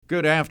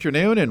Good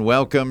afternoon and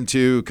welcome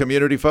to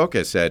Community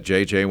Focus at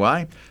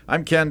JJY.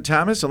 I'm Ken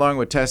Thomas along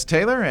with Tess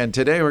Taylor, and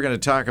today we're going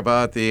to talk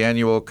about the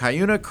annual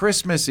Cuyuna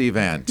Christmas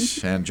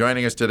event. And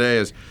joining us today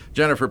is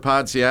Jennifer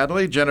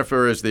Podsiadly.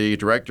 Jennifer is the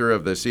director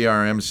of the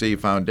CRMC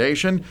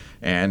Foundation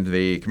and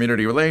the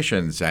Community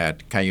Relations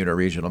at Cuyuna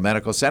Regional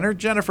Medical Center.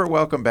 Jennifer,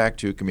 welcome back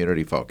to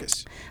Community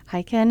Focus.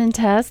 Hi, Ken and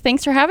Tess.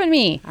 Thanks for having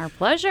me. Our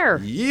pleasure.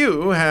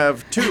 You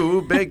have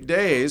two big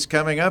days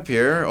coming up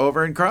here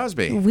over in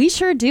Crosby. We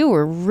sure do.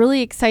 We're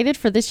really excited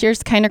for this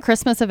year's Kind of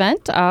Christmas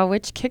event,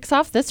 which kicks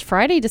off this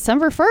Friday,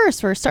 December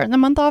 1st. We're starting the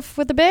month off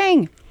with a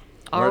bang.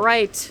 All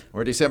right.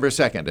 Or December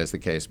 2nd, as the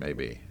case may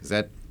be. Is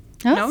that?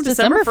 No, No,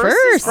 December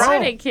 1st. is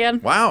Friday, Ken.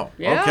 Wow.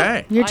 Yeah.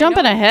 Okay. You're I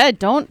jumping know. ahead.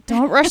 Don't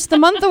rush the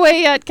month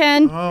away yet,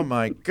 Ken. Oh,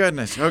 my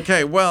goodness.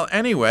 Okay. Well,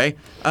 anyway,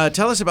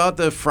 tell us about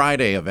the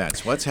Friday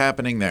events. What's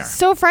happening there?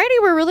 So Friday,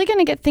 we're really going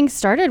to get things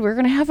started. We're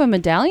going to have a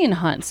medallion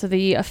hunt. So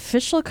the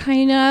official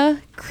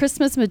Cuyuna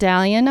Christmas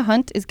medallion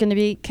hunt is going to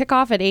be kick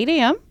off at 8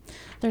 a.m.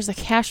 There's a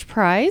cash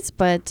prize,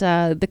 but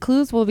the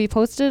clues will be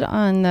posted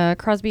on the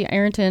Crosby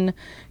Ironton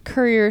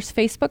Courier's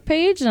Facebook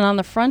page and on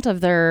the front of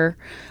their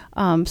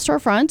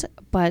storefront.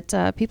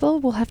 But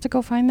people will have to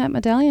go find that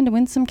medallion to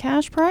win some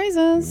cash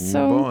prizes.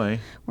 So boy.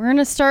 we're going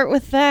to start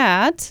with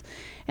that.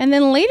 And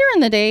then later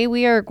in the day,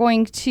 we are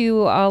going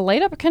to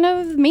light up kind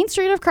of Main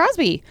Street of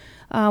Crosby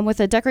with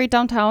a Decorate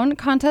Downtown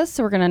contest.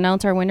 So we're going to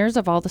announce our winners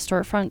of all the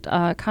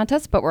storefront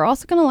contests. But we're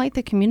also going to light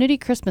the community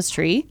Christmas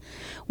tree,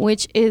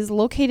 which is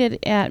located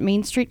at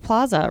Main Street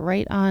Plaza,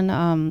 right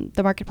on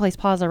the Marketplace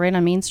Plaza, right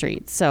on Main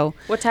Street. So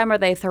What time are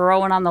they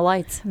throwing on the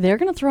lights? they're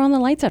going to throw on the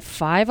lights at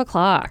 5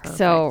 o'clock.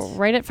 So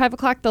right at 5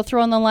 o'clock, they'll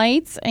throw on the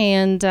lights,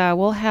 and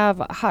we'll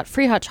have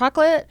free hot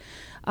chocolate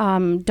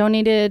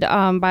donated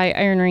by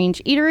Iron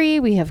Range Eatery.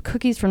 We have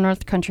cookies from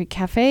North Country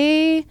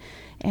Cafe,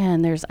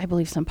 and there's, I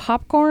believe, some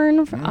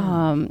popcorn.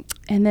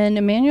 And then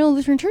Emmanuel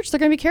Lutheran Church, they're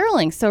going to be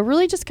caroling. So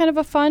really just kind of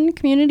a fun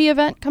community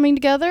event coming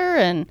together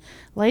and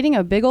lighting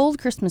a big old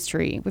Christmas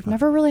tree. We've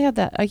never really had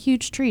a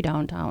huge tree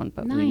downtown,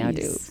 but we now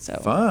do. Nice. So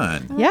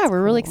Fun. yeah,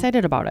 we're really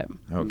excited about it.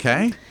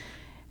 Okay.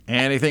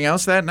 Anything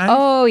else that night?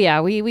 Oh,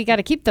 yeah. We got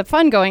to keep the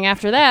fun going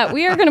after that.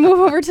 We are going to move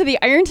over to the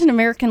Ironton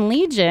American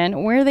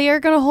Legion, where they are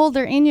going to hold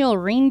their annual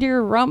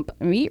reindeer rump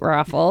meat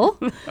raffle.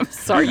 I'm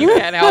sorry, you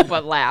can't help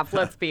but laugh.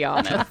 Let's be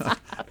honest.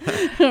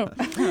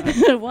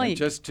 Well,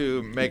 Just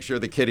to make sure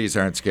the kiddies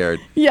aren't scared.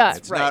 yeah,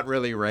 It's not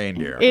really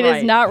reindeer. it is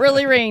Right. not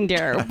really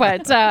reindeer,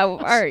 but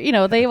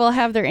they will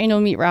have their annual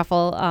meat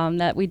raffle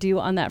that we do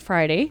on that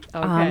Friday.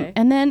 Okay.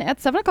 And then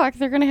at 7 o'clock,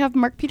 they're going to have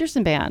Mark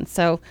Peterson Band.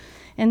 So,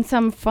 and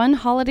some fun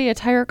holiday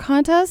attire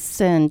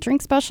contests and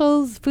drink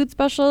specials, food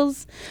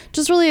specials.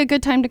 Just really a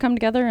good time to come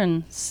together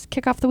and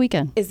kick off the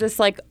weekend. Is this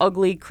like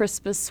ugly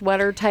Christmas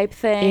sweater type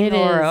thing? It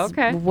or, is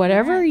Okay.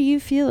 whatever you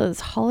feel is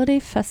holiday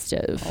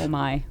festive. Oh,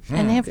 my.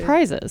 And they have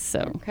prizes,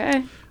 so.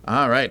 Okay.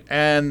 All right.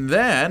 And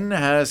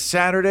then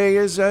Saturday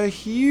is a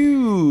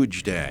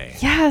huge day.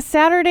 Yeah,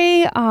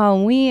 Saturday,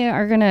 we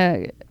are going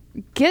to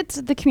get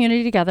the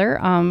community together.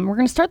 We're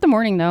going to start the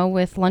morning, though,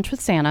 with Lunch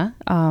with Santa.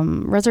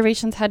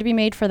 Reservations had to be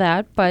made for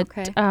that, but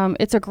Okay.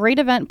 it's a great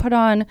event put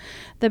on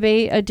the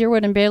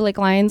Deerwood and Bay Lake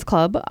Lions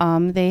Club.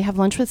 They have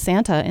Lunch with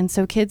Santa, and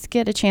so kids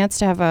get a chance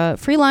to have a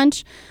free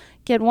lunch,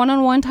 get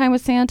one-on-one time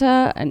with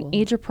Santa, and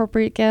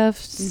age-appropriate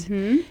gifts,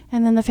 and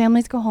then the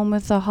families go home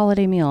with a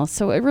holiday meal.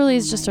 So it really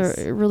is just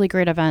a really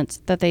great event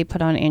that they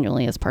put on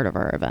annually as part of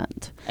our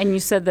event. And you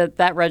said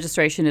that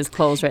registration is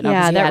closed right now. 'cause Yeah,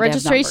 you had that to have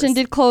registration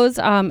numbers. did close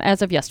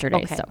as of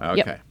yesterday. Okay. So, Okay.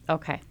 yep.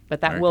 Okay,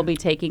 but that Very will good. be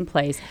taking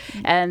place.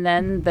 And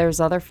then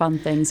there's other fun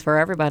things for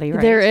everybody, right?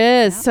 There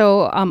is.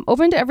 So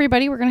open to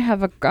everybody. We're going to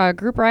have a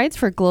group rides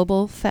for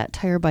Global Fat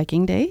Tire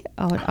Biking Day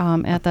out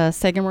at the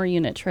Sagamore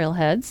Unit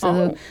Trailhead. So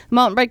the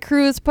mountain bike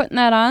crew is putting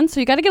that on. So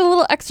you got to get a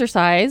little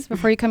exercise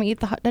before you come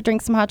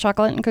drink some hot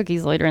chocolate and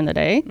cookies later in the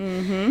day.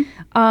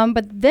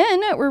 But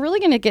then we're really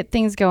going to get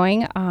things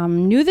going.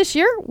 New this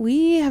year,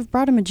 we have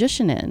brought a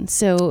magician in.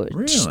 So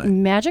Really?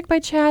 Magic by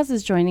Chaz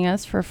is joining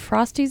us for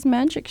Frosty's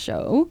Magic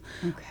Show.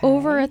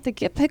 Over at the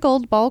Get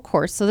Pickled Ball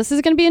Course. So this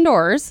is going to be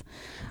indoors.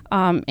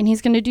 And he's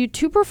going to do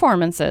 2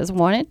 performances,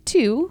 one at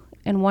 2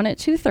 and one at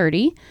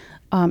 2:30.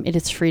 It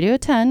is free to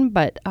attend,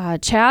 but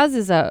Chaz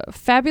is a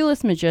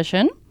fabulous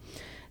magician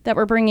that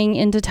we're bringing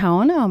into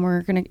town.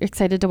 We're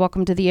excited to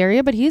welcome to the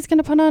area, but he's going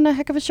to put on a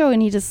heck of a show,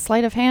 and he does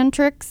sleight of hand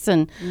tricks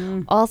and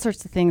all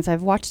sorts of things.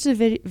 I've watched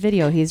the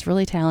video. He's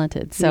really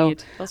talented. So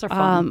Neat. Those are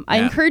fun. I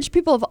Yeah. encourage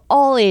people of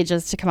all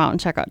ages to come out and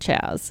check out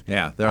Chaz.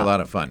 Yeah, they're a lot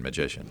of fun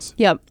magicians.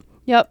 Yep.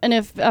 And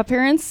if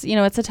parents,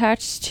 it's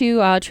attached to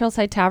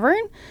Trailside Tavern.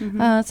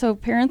 So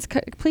parents,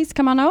 please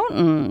come on out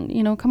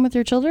and, come with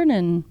your children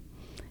and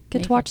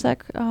get to watch that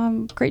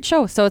great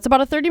show. So it's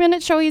about a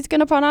 30-minute show he's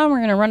going to put on. We're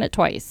going to run it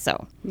twice.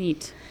 So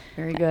Neat.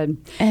 Very good.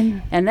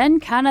 And then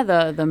kind of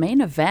the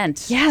main event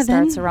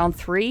starts around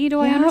 3, do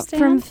I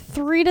understand? From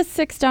 3 to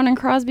 6 down in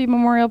Crosby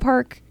Memorial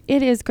Park.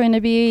 It is going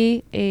to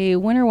be a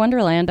winter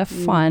wonderland of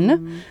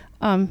fun.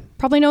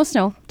 Probably no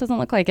snow. Doesn't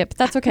look like it, but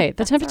that's okay.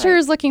 The temperature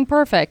is looking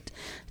perfect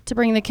to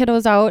bring the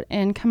kiddos out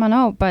and come on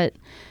out. But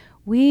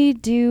we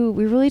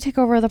really take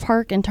over the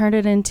park and turn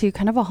it into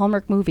kind of a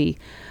Hallmark movie.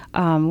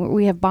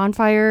 We have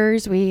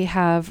bonfires. We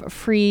have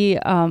free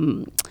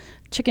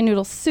chicken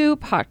noodle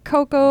soup, hot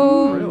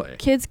cocoa. Really?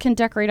 Kids can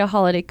decorate a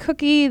holiday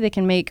cookie. They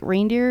can make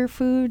reindeer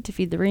food to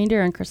feed the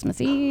reindeer on Christmas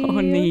Eve. Oh,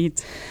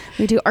 neat.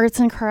 We do arts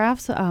and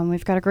crafts.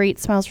 We've got a great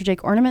Smiles for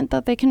Jake ornament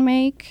that they can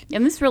make.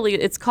 And this really,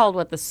 it's called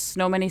what, the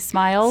Snow Many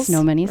Smiles?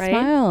 Snow Many right?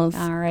 Smiles.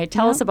 All right.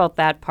 Tell us about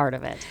that part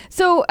of it.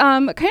 So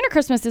Kind of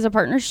Christmas is a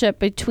partnership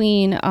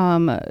between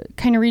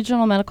Kind of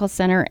Regional Medical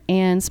Center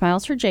and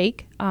Smiles for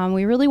Jake.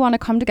 We really want to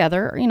come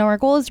together. Our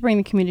goal is to bring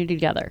the community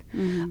together.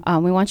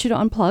 Mm-hmm. We want you to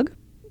unplug.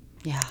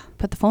 Yeah.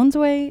 Put the phones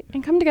away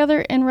and come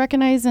together and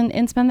recognize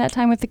and spend that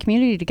time with the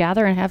community to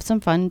gather and have some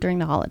fun during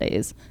the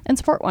holidays and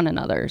support one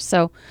another.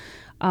 So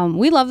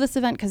we love this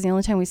event because the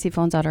only time we see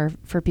phones out are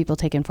for people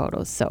taking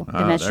photos. So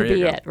and that should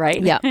be it, right?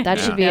 Yeah, that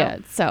should be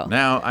it. So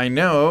now I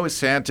know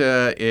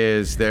Santa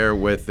is there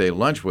with a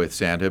lunch with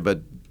Santa,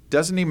 but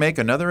doesn't he make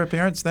another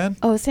appearance then?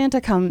 Oh,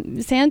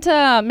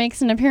 Santa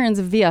makes an appearance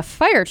via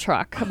fire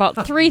truck about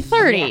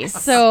 3:30.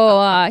 Yes.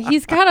 So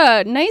he's got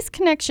a nice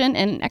connection,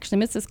 and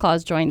actually Mrs.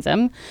 Claus joins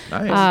him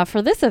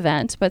for this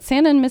event. But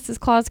Santa and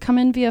Mrs. Claus come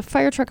in via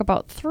fire truck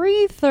about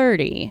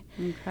 3:30.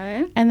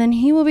 Okay. And then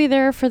he will be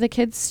there for the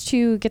kids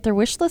to get their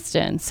wish list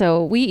in.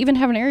 So we even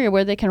have an area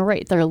where they can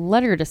write their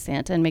letter to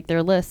Santa and make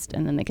their list,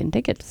 and then they can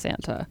take it to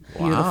Santa.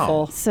 Wow.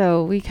 Beautiful.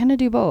 So we kind of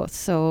do both.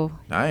 So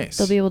nice.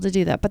 They'll be able to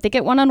do that. But they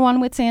get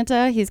one-on-one with Santa.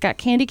 He's got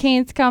candy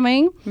canes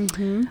coming.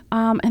 Mm-hmm.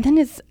 And then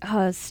his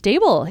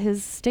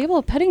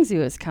stable petting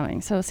zoo is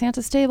coming. So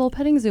Santa's stable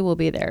petting zoo will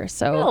be there.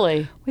 So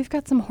really? We've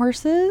got some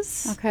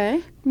horses.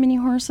 Okay. Mini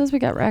horses. We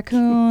got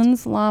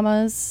raccoons,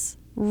 llamas.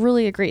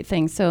 Really a great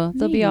thing. So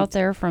they'll be out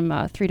there from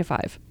 3 to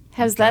 5.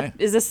 Is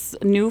this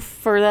new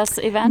for this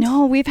event?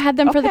 No, we've had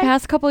them for the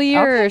past couple of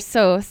years. Okay.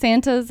 So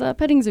Santa's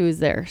petting zoo is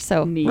there.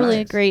 So neat. Really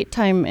Nice. a great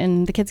time.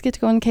 And the kids get to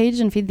go in the cage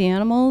and feed the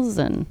animals.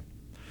 And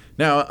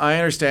Now, I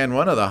understand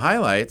one of the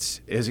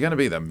highlights is going to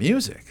be the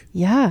music.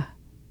 yeah.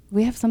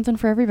 We have something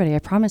for everybody. I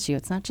promise you.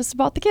 It's not just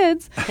about the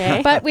kids.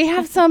 Okay. But we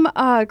have some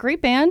great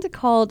band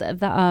called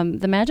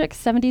the Magic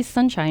 70s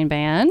Sunshine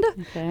Band,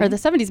 or the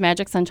 70s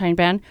Magic Sunshine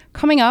Band,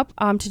 coming up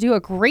to do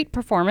a great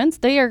performance.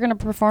 They are going to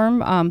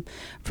perform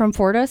from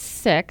 4 to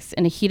 6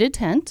 in a heated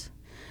tent.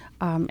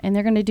 And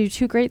they're going to do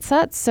 2 great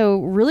sets. So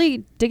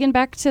really digging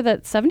back to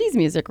that 70s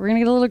music. We're going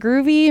to get a little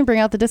groovy and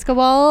bring out the disco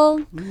ball.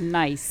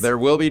 Nice. There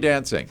will be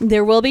dancing.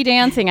 There will be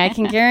dancing, I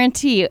can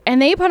guarantee you.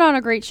 And they put on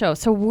a great show.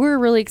 So we're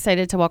really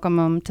excited to welcome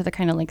them to the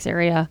Kind of Lakes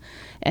area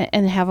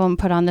and have them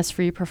put on this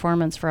free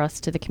performance for us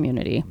to the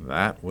community.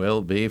 That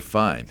will be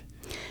fun.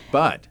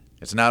 But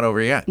it's not over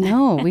yet.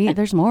 No,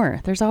 there's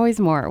more. There's always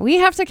more. We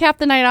have to cap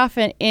the night off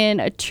in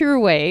a true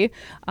way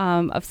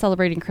of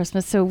celebrating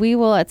Christmas. So we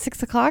will, at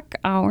 6 o'clock,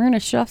 we're going to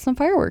shoot off some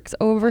fireworks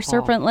over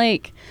Serpent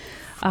Lake.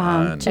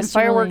 And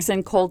fireworks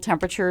in cold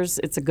temperatures,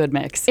 it's a good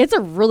mix. It's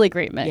a really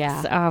great mix.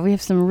 Yeah. We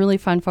have some really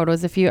fun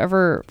photos. If you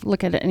ever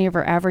look at any of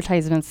our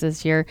advertisements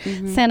this year,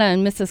 Santa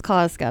and Mrs.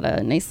 Claus got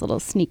a nice little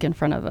sneak in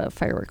front of a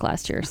firework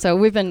last year. So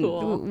we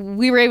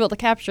were able to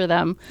capture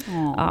them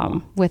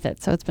with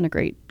it. So it's been a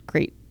great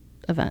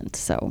event.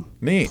 So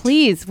Neat.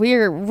 Please, we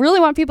really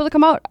want people to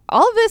come out.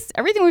 All of this,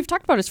 everything we've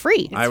talked about is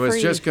free. I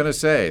was just going to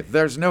say,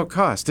 there's no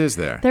cost, is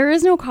there? There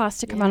is no cost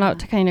to come on out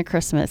to Kind of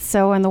Christmas.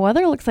 So, and the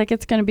weather looks like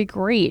it's going to be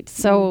great.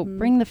 So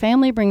bring the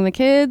family, bring the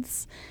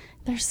kids.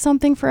 There's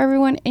something for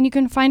everyone, and you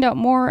can find out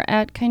more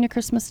at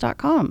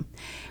kindofchristmas.com.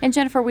 And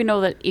Jennifer, we know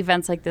that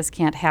events like this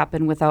can't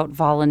happen without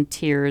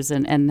volunteers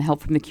and help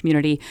from the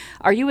community.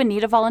 Are you in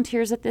need of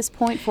volunteers at this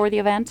point for the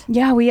event?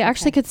 Yeah, we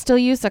actually could still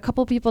use a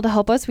couple people to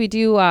help us. We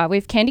do. We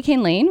have Candy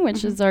Cane Lane,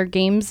 which is our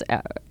games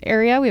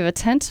area. We have a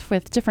tent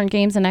with different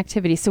games and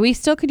activities. So we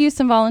still could use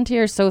some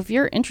volunteers. So if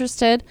you're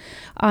interested,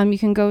 you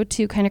can go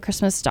to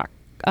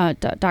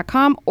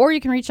kindofchristmas.com, or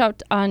you can reach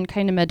out on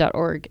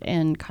kindofmed.org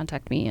and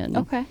contact me.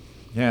 And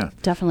Yeah.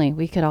 definitely,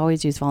 we could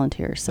always use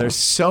volunteers. So. There's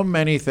so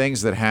many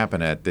things that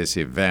happen at this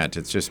event.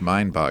 It's just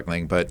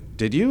mind-boggling. But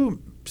did you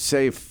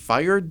say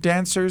fire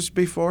dancers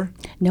before?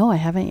 No, I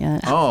haven't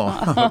yet.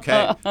 Oh,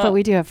 okay. But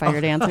we do have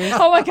fire dancers.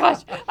 Oh my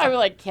gosh. I was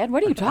like, Ken,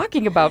 what are you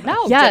talking about now?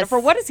 Yes. Jennifer,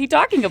 what is he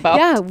talking about?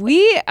 Yeah,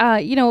 we,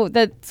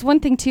 that's one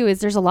thing too, is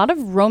there's a lot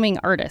of roaming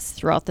artists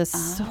throughout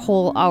this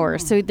whole hour.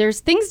 So there's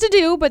things to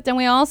do, but then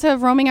we also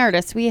have roaming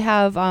artists. We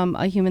have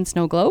a human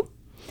snow globe.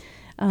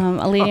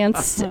 A lady on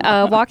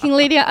walking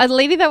lady, a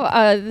lady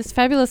that this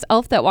fabulous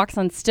elf that walks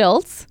on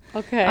stilts.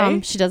 Okay.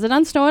 She does it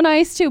on snow and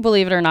ice too,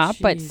 believe it or not.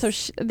 Jeez. But so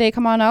they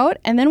come on out,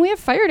 and then we have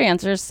fire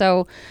dancers.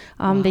 So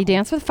they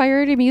dance with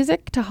fire to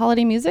music, to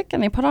holiday music,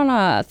 and they put on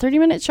a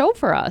 30-minute show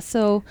for us.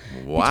 So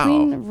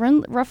between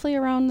roughly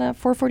around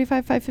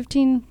 4:45,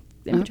 5:15,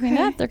 in between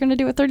that, they're going to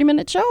do a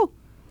 30-minute show.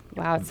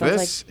 Wow, it sounds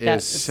This like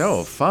is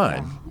so fun.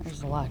 Yeah,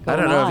 there's a lot going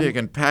I don't know on. if you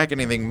can pack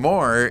anything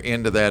more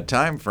into that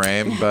time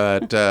frame,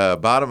 but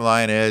bottom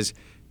line is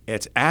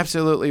it's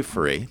absolutely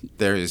free.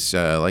 There's,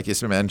 like you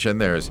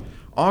mentioned, there's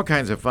all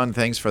kinds of fun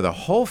things for the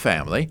whole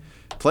family.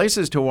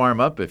 places to warm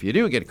up if you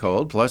do get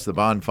cold, plus the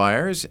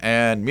bonfires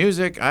and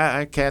music.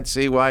 I can't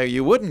see why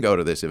you wouldn't go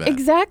to this event.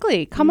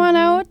 Exactly. Come on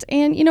out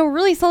and,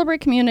 really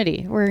celebrate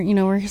community.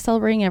 We're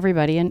celebrating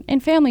everybody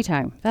and family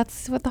time.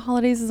 That's what the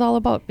holidays is all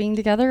about, being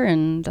together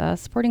and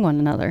supporting one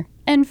another.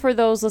 And for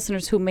those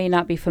listeners who may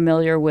not be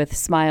familiar with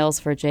Smiles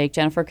for Jake,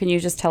 Jennifer, can you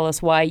just tell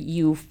us why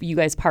you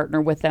guys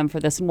partner with them for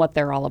this and what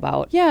they're all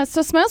about? Yeah,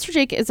 so Smiles for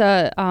Jake is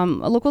a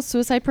local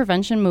suicide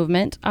prevention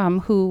movement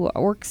who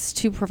works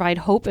to provide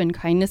hope and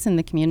kindness in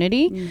the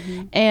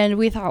community. And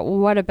we thought,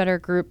 what a better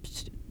group,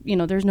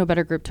 there's no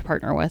better group to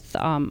partner with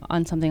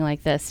on something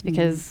like this,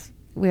 because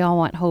we all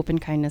want hope and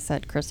kindness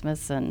at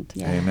Christmas, and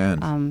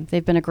Amen.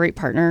 They've been a great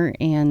partner,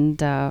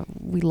 and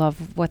we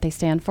love what they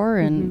stand for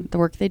and the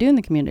work they do in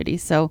the community.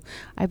 So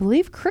I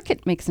believe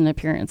Cricket makes an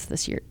appearance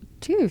this year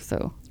too.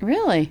 So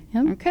Really?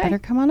 Okay. better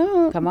come on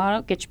out. Come on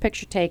out, get your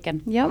picture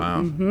taken. Yep.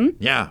 Wow.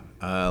 Yeah,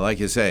 like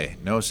you say,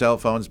 no cell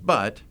phones,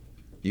 but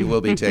you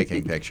will be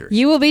taking pictures.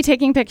 You will be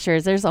taking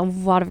pictures. There's a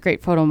lot of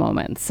great photo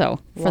moments.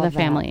 So for Love the that.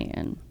 family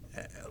and.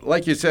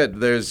 Like you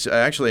said, there's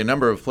actually a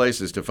number of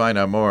places to find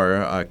out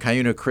more.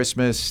 Cuyuna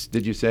Christmas,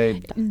 did you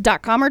say?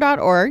 .com or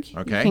 .org.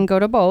 Okay. You can go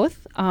to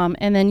both.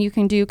 And then you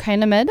can do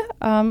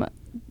KinaMed.org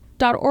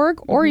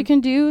or you can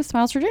do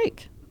Smiles for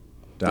Jake.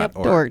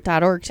 .org.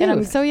 .org too. And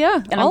I'm- So yeah,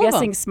 And all I'm of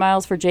guessing them.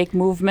 Smiles for Jake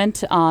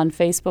movement on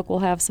Facebook will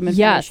have some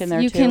Yes, information there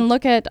you too. can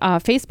look at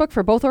Facebook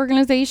for both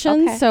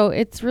organizations. Okay. So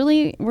it's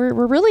really we're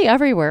really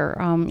everywhere.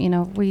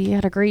 We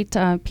had a great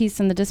piece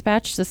in the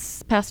Dispatch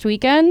this past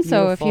weekend.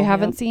 So if you Beautiful,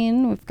 haven't yep.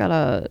 seen, we've got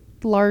a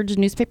large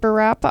newspaper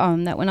wrap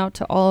that went out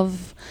to all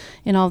of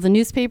the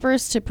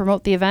newspapers to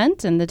promote the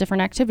event and the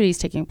different activities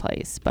taking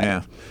place. But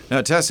Yeah.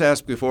 Now, Tess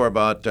asked before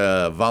about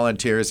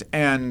volunteers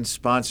and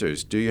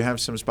sponsors. Do you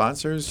have some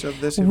sponsors of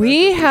this event?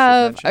 we that should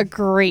have mention? a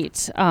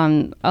great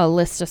a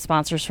list of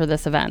sponsors for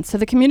this event. So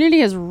the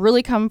community has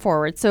really come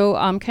forward. So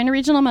Cuyuna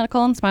Regional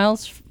Medical and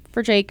Smiles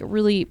for Jake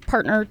really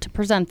partnered to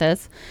present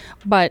this.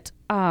 But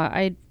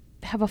I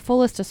have a full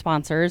list of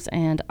sponsors,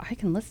 and I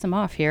can list them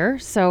off here.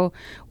 So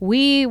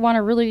we want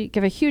to really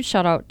give a huge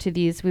shout out to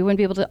these. We wouldn't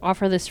be able to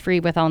offer this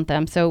free without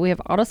them. So we have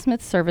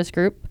Autosmith Service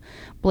Group,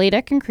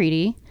 Bladeck and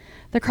Creedy,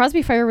 the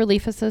Crosby Fire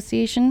Relief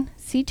Association,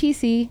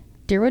 CTC,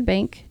 Deerwood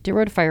Bank,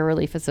 Deerwood Fire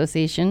Relief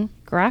Association,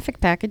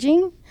 Graphic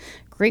Packaging,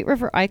 Great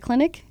River Eye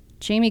Clinic,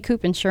 Jamie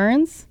Coop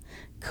Insurance,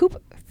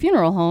 Coop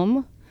Funeral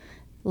Home,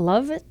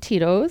 Love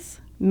Tito's,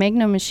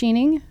 Magnum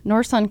Machining,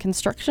 Norsun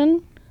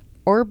Construction,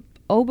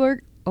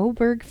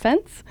 Oberg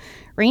Fence,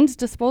 Rains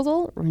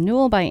Disposal,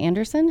 Renewal by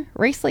Anderson,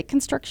 Race Lake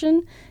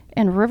Construction,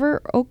 and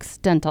River Oaks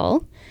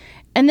Dental.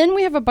 And then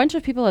we have a bunch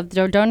of people that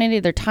have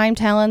donated their time,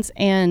 talents,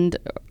 and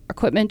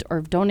equipment, or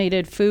have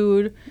donated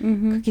food,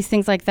 cookies,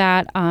 things like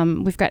that.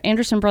 We've got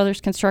Anderson Brothers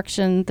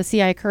Construction, the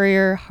CI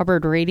Courier,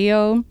 Hubbard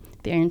Radio,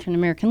 the Arlington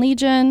American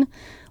Legion,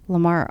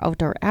 Lamar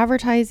Outdoor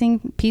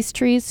Advertising, Peace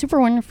Trees, Super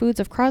Wonder Foods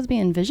of Crosby,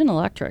 and Vision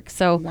Electric.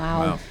 So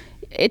Wow.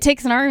 it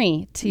takes an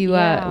army to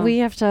Yeah. we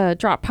have to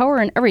drop power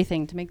and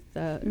everything to make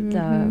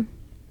the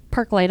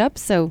park light up,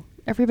 so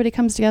everybody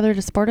comes together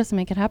to support us and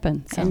make it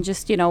happen. So And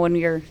just, when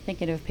you're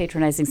thinking of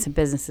patronizing some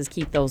businesses,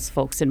 keep those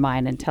folks in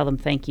mind and tell them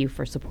thank you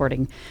for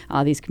supporting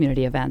these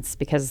community events,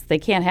 because they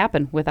can't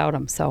happen without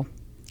them. So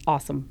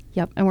awesome.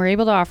 yep, and we're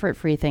able to offer it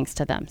free thanks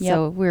to them. Yep.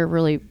 So we're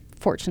really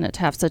fortunate to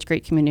have such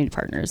great community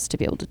partners to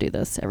be able to do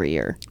this every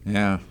year.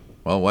 Yeah.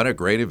 Well, what a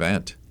great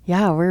event.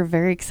 Yeah, we're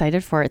very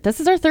excited for it. This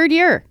is our third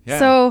year. Yeah.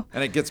 So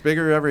And it gets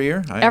bigger every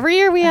year? every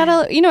year we add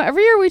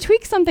every year we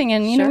tweak something,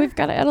 and Sure. we've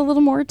got to add a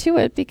little more to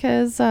it,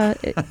 because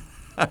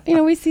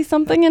we see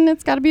something and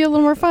it's got to be a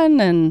little more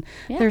fun. And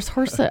Yeah. there's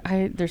horse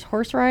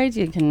rides.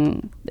 You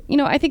can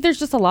I think there's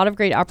just a lot of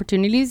great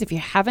opportunities if you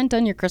haven't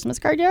done your Christmas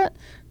card yet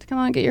to come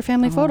on and get your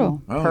family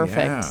photo. Oh,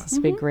 Perfect. yeah. It's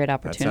a big, great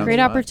opportunity. sounds Great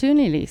fun.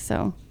 opportunity.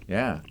 So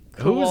Yeah.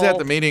 Who was at Cool.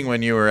 the meeting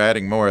when you were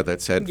adding more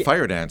that said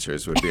fire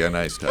dancers would be a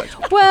nice touch?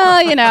 well,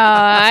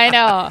 I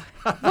know.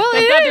 Well,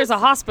 Thank God there's a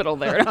hospital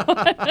there.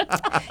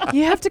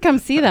 you have to come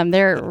see them.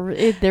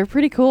 They're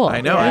pretty cool.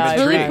 I know. Yeah, I'm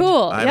It's really intrigued.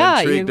 cool. I'm yeah,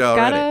 intrigued you've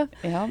already. gotta.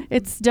 Yeah.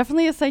 It's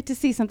definitely a sight to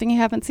see, something you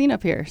haven't seen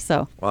up here.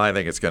 So Well, I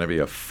think it's going to be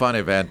a fun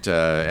event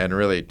and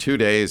really 2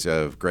 days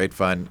of great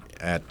fun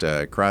at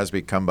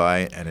Crosby. Come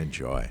by and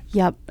enjoy.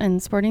 yep,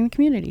 and supporting the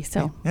community.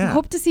 So Yeah. we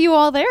hope to see you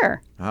all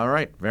there. All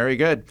right. Very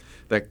good.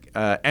 The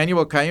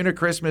annual Cuyuna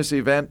Christmas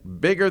event,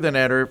 bigger than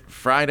ever,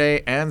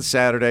 Friday and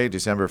Saturday,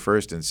 December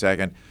 1st and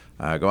 2nd.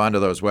 Go onto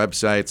those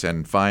websites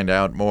and find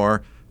out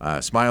more.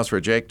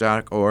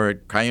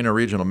 Smilesforjake.org,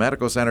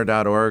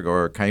 CuyunaRegionalMedicalCenter.org,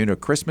 or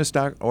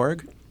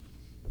CuyunaChristmas.org.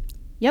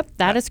 Yep,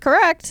 that is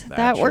correct. that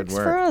That should works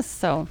for work. us.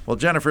 So Well,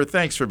 Jennifer,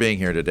 thanks for being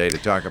here today to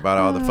talk about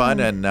all the fun.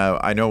 And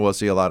I know we'll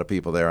see a lot of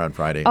people there on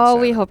Friday. And we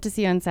Saturday. hope to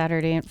see you on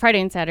Friday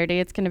and Saturday.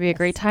 It's going to be a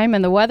great time,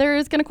 and the weather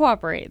is going to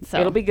cooperate.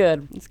 So It'll be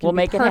good. gonna We'll be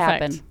make perfect. it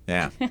happen.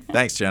 Yeah.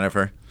 Thanks,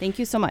 Jennifer. Thank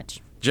you so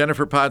much.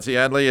 Jennifer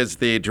Podsiadly is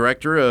the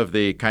director of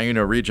the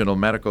Cuyuna Regional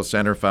Medical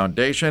Center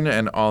Foundation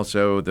and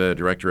also the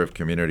director of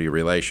community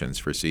relations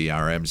for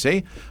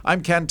CRMC.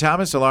 I'm Ken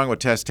Thomas along with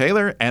Tess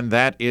Taylor, and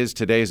that is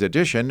today's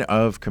edition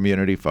of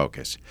Community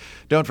Focus.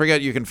 Don't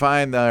forget you can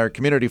find our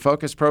Community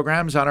Focus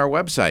programs on our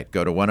website.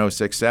 Go to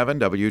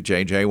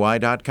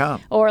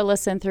 1067wjjy.com. Or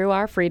listen through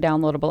our free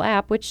downloadable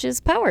app, which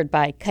is powered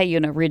by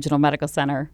Cuyuna Regional Medical Center.